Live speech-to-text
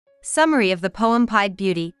Summary of the poem Pied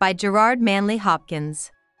Beauty by Gerard Manley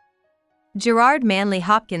Hopkins. Gerard Manley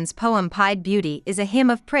Hopkins' poem Pied Beauty is a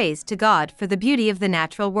hymn of praise to God for the beauty of the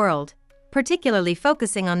natural world, particularly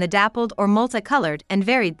focusing on the dappled or multicolored and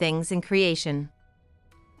varied things in creation.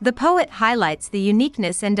 The poet highlights the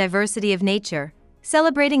uniqueness and diversity of nature,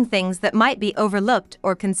 celebrating things that might be overlooked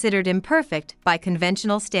or considered imperfect by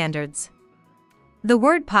conventional standards. The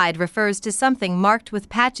word pied refers to something marked with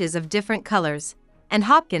patches of different colors, and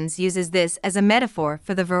Hopkins uses this as a metaphor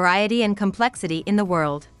for the variety and complexity in the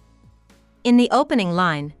world. In the opening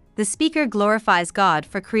line, the speaker glorifies God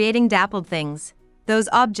for creating dappled things, those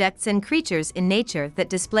objects and creatures in nature that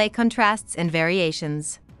display contrasts and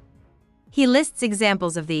variations. He lists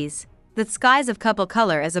examples of these. The skies of couple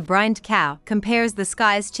color as a brined cow compares the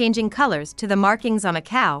sky's changing colors to the markings on a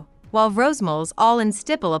cow, while rosemoles all in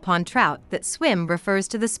stipple upon trout that swim refers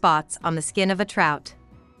to the spots on the skin of a trout.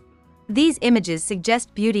 These images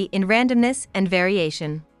suggest beauty in randomness and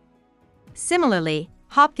variation. Similarly,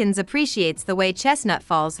 Hopkins appreciates the way chestnut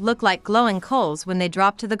falls look like glowing coals when they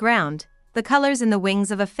drop to the ground, the colors in the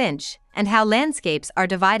wings of a finch, and how landscapes are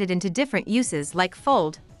divided into different uses like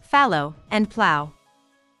fold, fallow, and plow.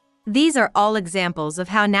 These are all examples of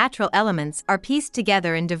how natural elements are pieced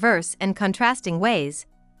together in diverse and contrasting ways,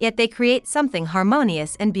 yet they create something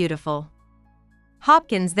harmonious and beautiful.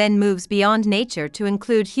 Hopkins then moves beyond nature to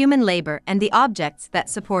include human labor and the objects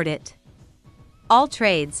that support it. All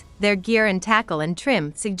trades, their gear and tackle and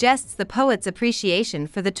trim suggests the poet's appreciation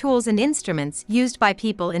for the tools and instruments used by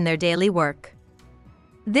people in their daily work.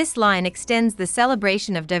 This line extends the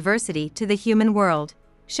celebration of diversity to the human world,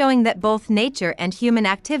 showing that both nature and human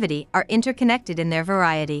activity are interconnected in their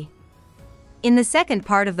variety. In the second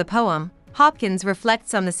part of the poem, Hopkins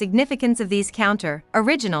reflects on the significance of these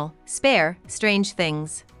original, spare, strange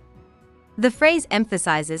things. The phrase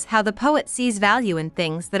emphasizes how the poet sees value in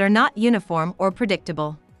things that are not uniform or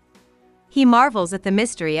predictable. He marvels at the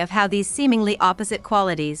mystery of how these seemingly opposite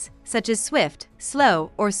qualities, such as swift, slow,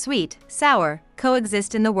 or sweet, sour,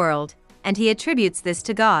 coexist in the world, and he attributes this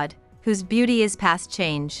to God, whose beauty is past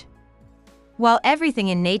change. While everything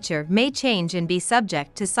in nature may change and be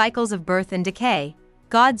subject to cycles of birth and decay,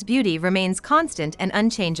 God's beauty remains constant and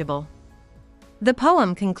unchangeable. The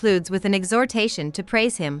poem concludes with an exhortation to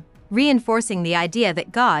praise Him, reinforcing the idea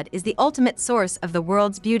that God is the ultimate source of the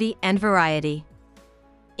world's beauty and variety.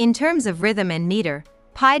 In terms of rhythm and meter,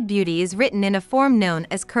 Pied Beauty is written in a form known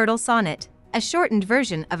as curtal sonnet, a shortened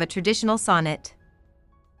version of a traditional sonnet.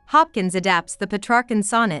 Hopkins adapts the Petrarchan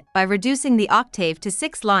sonnet by reducing the octave to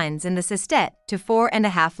 6 lines and the sestet to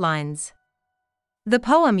 4.5 lines. The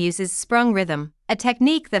poem uses sprung rhythm, a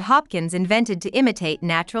technique that Hopkins invented to imitate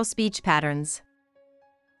natural speech patterns.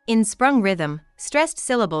 In sprung rhythm, stressed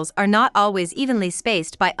syllables are not always evenly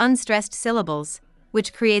spaced by unstressed syllables,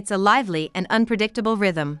 which creates a lively and unpredictable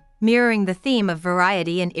rhythm, mirroring the theme of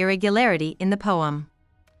variety and irregularity in the poem.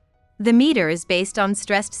 The meter is based on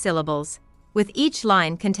stressed syllables, with each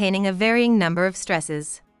line containing a varying number of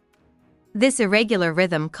stresses. This irregular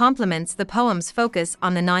rhythm complements the poem's focus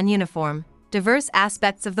on the non-uniform, diverse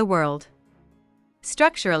aspects of the world.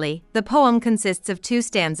 Structurally, the poem consists of 2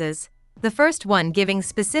 stanzas, the first one giving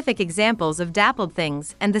specific examples of dappled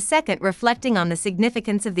things and the second reflecting on the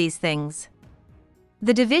significance of these things.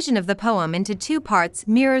 The division of the poem into 2 parts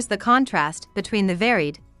mirrors the contrast between the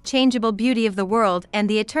varied, changeable beauty of the world and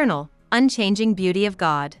the eternal, unchanging beauty of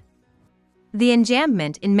God. The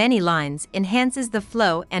enjambment in many lines enhances the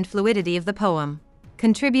flow and fluidity of the poem,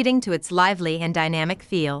 contributing to its lively and dynamic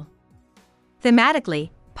feel.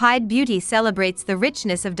 Thematically, Pied Beauty celebrates the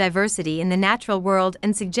richness of diversity in the natural world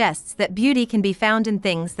and suggests that beauty can be found in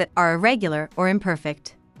things that are irregular or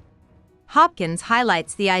imperfect. Hopkins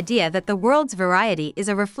highlights the idea that the world's variety is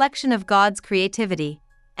a reflection of God's creativity,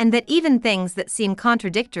 and that even things that seem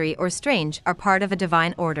contradictory or strange are part of a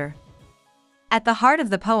divine order. At the heart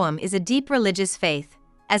of the poem is a deep religious faith,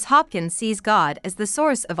 as Hopkins sees God as the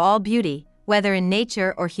source of all beauty, whether in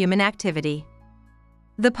nature or human activity.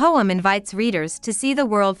 The poem invites readers to see the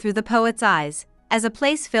world through the poet's eyes, as a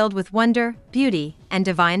place filled with wonder, beauty, and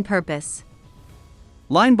divine purpose.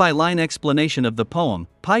 Line-by-line explanation of the poem,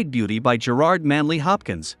 Pied Beauty by Gerard Manley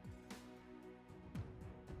Hopkins.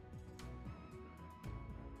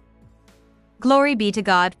 Glory be to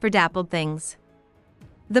God for dappled things.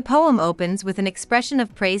 The poem opens with an expression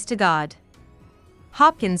of praise to God.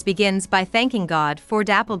 Hopkins begins by thanking God for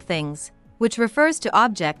dappled things, which refers to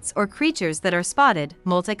objects or creatures that are spotted,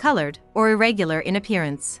 multicolored, or irregular in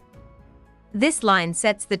appearance. This line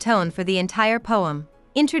sets the tone for the entire poem,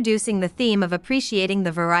 introducing the theme of appreciating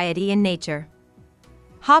the variety in nature.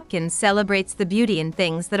 Hopkins celebrates the beauty in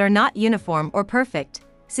things that are not uniform or perfect,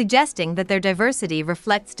 suggesting that their diversity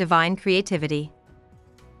reflects divine creativity.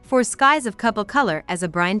 For skies of couple color as a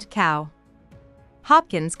brined cow.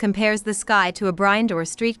 Hopkins compares the sky to a brined or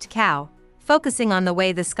streaked cow, focusing on the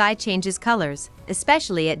way the sky changes colors,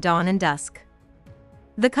 especially at dawn and dusk.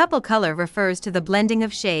 The couple color refers to the blending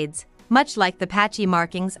of shades, much like the patchy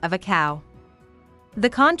markings of a cow. The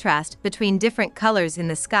contrast between different colors in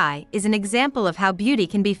the sky is an example of how beauty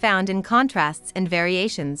can be found in contrasts and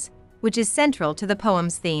variations, which is central to the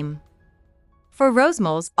poem's theme. For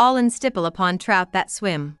rosemoles all in stipple upon trout that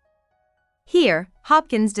swim. Here,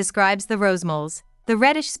 Hopkins describes the rosemoles, the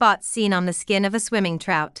reddish spots seen on the skin of a swimming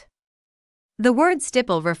trout. The word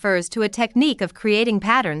stipple refers to a technique of creating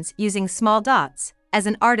patterns using small dots, as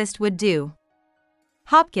an artist would do.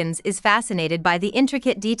 Hopkins is fascinated by the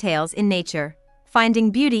intricate details in nature,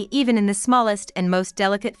 finding beauty even in the smallest and most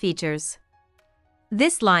delicate features.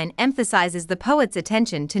 This line emphasizes the poet's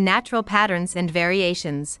attention to natural patterns and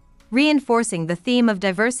variations, reinforcing the theme of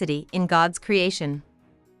diversity in God's creation.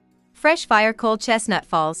 Fresh fire coal chestnut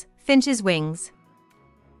falls, finch's wings.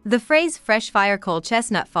 The phrase fresh fire coal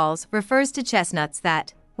chestnut falls refers to chestnuts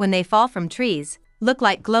that, when they fall from trees, look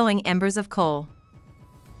like glowing embers of coal.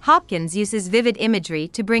 Hopkins uses vivid imagery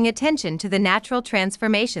to bring attention to the natural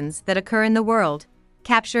transformations that occur in the world,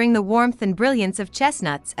 capturing the warmth and brilliance of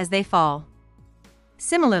chestnuts as they fall.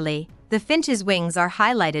 Similarly, the finch's wings are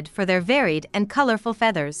highlighted for their varied and colorful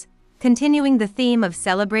feathers, continuing the theme of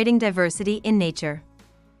celebrating diversity in nature.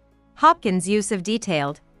 Hopkins' use of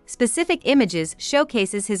detailed, specific images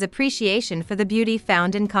showcases his appreciation for the beauty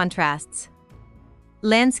found in contrasts.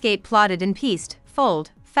 Landscape plotted in pieced, fold,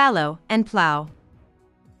 fallow, and plow.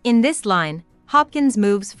 In this line, Hopkins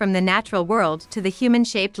moves from the natural world to the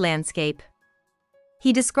human-shaped landscape.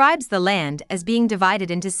 He describes the land as being divided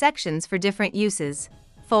into sections for different uses: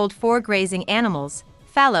 fold for grazing animals,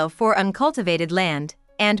 fallow for uncultivated land,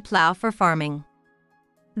 and plow for farming.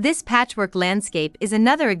 This patchwork landscape is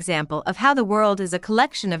another example of how the world is a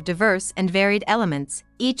collection of diverse and varied elements,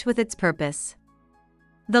 each with its purpose.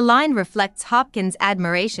 The line reflects Hopkins'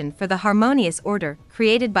 admiration for the harmonious order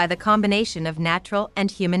created by the combination of natural and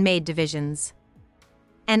human-made divisions.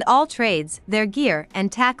 And all trades, their gear and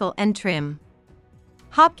tackle and trim.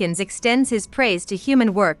 Hopkins extends his praise to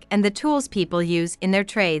human work and the tools people use in their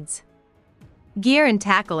trades. Gear and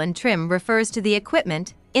tackle and trim refers to the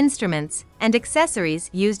equipment, instruments, and accessories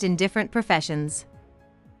used in different professions.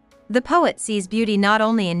 The poet sees beauty not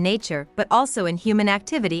only in nature but also in human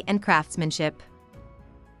activity and craftsmanship.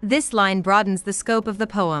 This line broadens the scope of the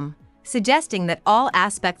poem, suggesting that all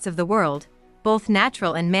aspects of the world, both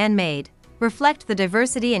natural and man-made, reflect the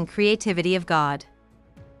diversity and creativity of God.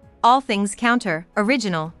 All things counter,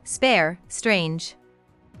 original, spare, strange.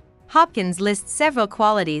 Hopkins lists several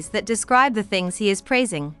qualities that describe the things he is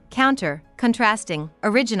praising: counter, contrasting,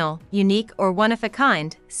 original, unique or one of a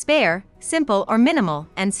kind, spare, simple or minimal,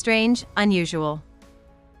 and strange, unusual.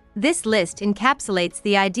 This list encapsulates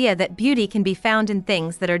the idea that beauty can be found in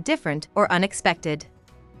things that are different or unexpected.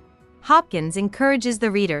 Hopkins encourages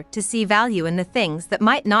the reader to see value in the things that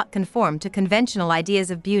might not conform to conventional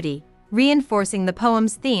ideas of beauty, reinforcing the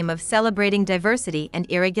poem's theme of celebrating diversity and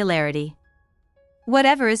irregularity.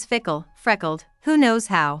 Whatever is fickle, freckled, who knows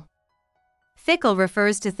how? Fickle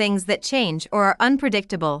refers to things that change or are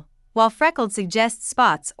unpredictable, while freckled suggests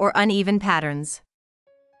spots or uneven patterns.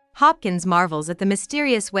 Hopkins marvels at the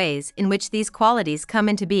mysterious ways in which these qualities come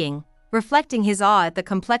into being, reflecting his awe at the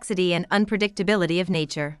complexity and unpredictability of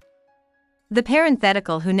nature. The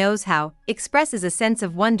parenthetical "who knows how" expresses a sense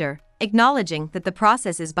of wonder, acknowledging that the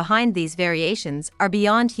processes behind these variations are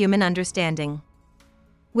beyond human understanding.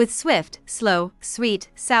 With swift, slow, sweet,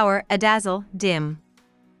 sour, adazzle, dim.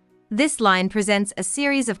 This line presents a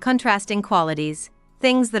series of contrasting qualities,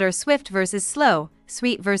 things that are swift versus slow,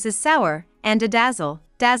 sweet versus sour, and adazzle,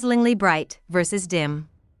 dazzlingly bright, versus dim.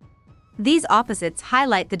 These opposites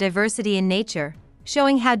highlight the diversity in nature,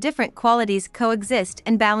 showing how different qualities coexist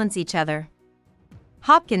and balance each other.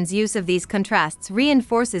 Hopkins' use of these contrasts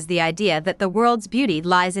reinforces the idea that the world's beauty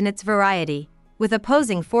lies in its variety, with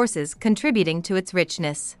opposing forces contributing to its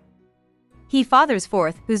richness. He fathers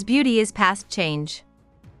forth whose beauty is past change.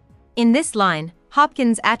 In this line,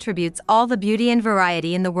 Hopkins attributes all the beauty and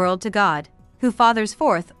variety in the world to God, who fathers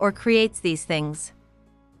forth or creates these things.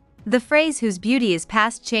 The phrase "whose beauty is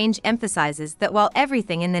past change" emphasizes that while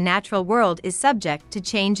everything in the natural world is subject to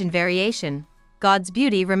change and variation, God's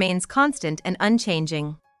beauty remains constant and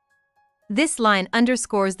unchanging. This line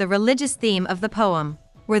underscores the religious theme of the poem,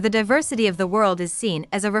 where the diversity of the world is seen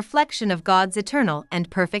as a reflection of God's eternal and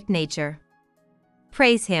perfect nature.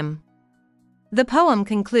 Praise Him. The poem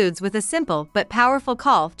concludes with a simple but powerful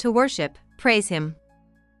call to worship: praise Him.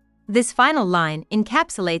 This final line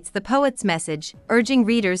encapsulates the poet's message, urging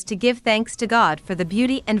readers to give thanks to God for the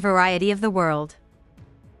beauty and variety of the world.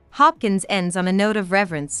 Hopkins ends on a note of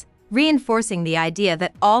reverence, reinforcing the idea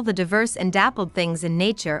that all the diverse and dappled things in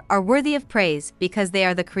nature are worthy of praise because they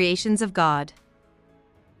are the creations of God.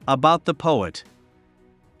 About the poet.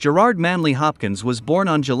 Gerard Manley Hopkins was born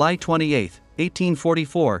on July 28,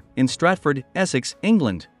 1844, in Stratford, Essex,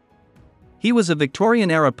 England. He was a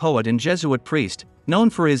Victorian-era poet and Jesuit priest, known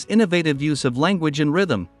for his innovative use of language and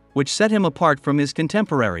rhythm, which set him apart from his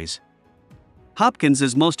contemporaries. Hopkins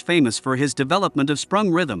is most famous for his development of Sprung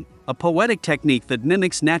rhythm, a poetic technique that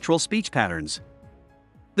mimics natural speech patterns.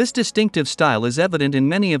 This distinctive style is evident in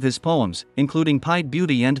many of his poems, including Pied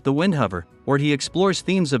Beauty and The Windhover, where he explores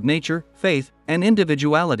themes of nature, faith, and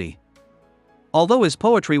individuality. Although his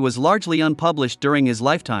poetry was largely unpublished during his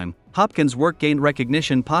lifetime, Hopkins' work gained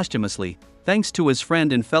recognition posthumously, thanks to his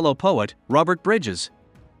friend and fellow poet, Robert Bridges.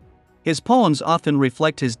 His poems often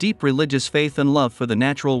reflect his deep religious faith and love for the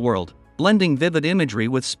natural world, blending vivid imagery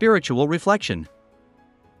with spiritual reflection.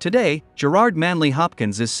 Today, Gerard Manley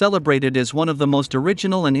Hopkins is celebrated as one of the most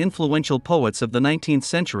original and influential poets of the 19th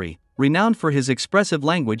century, renowned for his expressive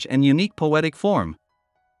language and unique poetic form.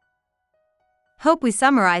 Hope we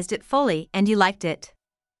summarized it fully and you liked it.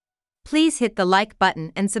 Please hit the like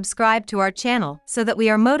button and subscribe to our channel so that we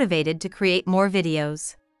are motivated to create more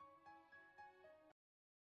videos.